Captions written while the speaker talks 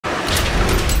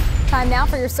Time now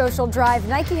for your social drive.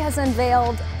 Nike has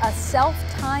unveiled a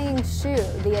self-tying shoe.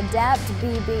 The Adapt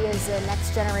BB is a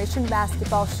next-generation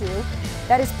basketball shoe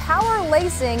that is power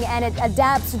lacing, and it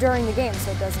adapts during the game, so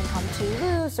it doesn't come too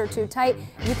loose or too tight.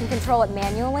 You can control it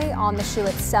manually on the shoe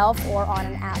itself or on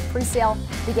an app. Pre-sale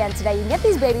began today. You can get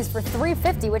these babies for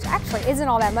 $350, which actually isn't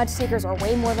all that much. Sneakers are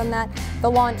way more than that.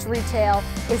 The launch retail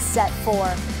is set for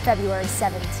February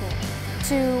 17th.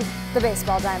 To the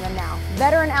baseball diamond now.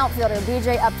 Veteran outfielder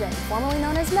B.J. Upton, formerly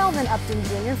known as Melvin Upton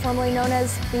Jr., formerly known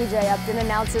as B.J. Upton,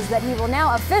 announces that he will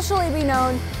now officially be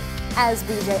known as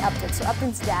B.J. Upton. So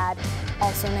Upton's dad,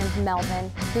 also named Melvin,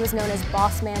 he was known as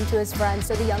Boss Man to his friends,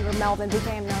 so the younger Melvin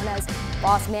became known as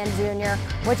Boss Man Jr.,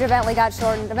 which eventually got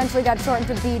shortened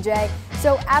to B.J.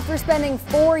 So after spending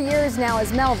 4 years now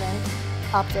as Melvin,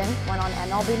 Upton went on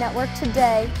MLB Network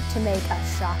today to make a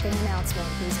shocking announcement.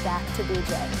 He's back to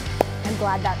B.J. I'm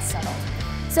glad that's settled.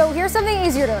 So here's something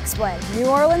easier to explain. New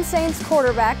Orleans Saints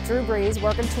quarterback Drew Brees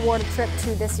working toward a trip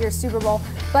to this year's Super Bowl,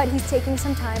 but he's taking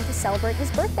some time to celebrate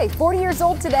his birthday. 40 years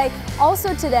old today.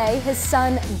 Also today, his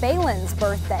son Balin's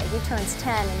birthday. He turns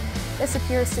 10, and this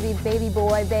appears to be baby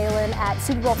boy Balin at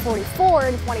Super Bowl 44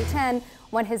 in 2010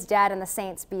 when his dad and the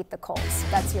Saints beat the Colts.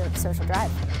 That's your social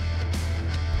drive.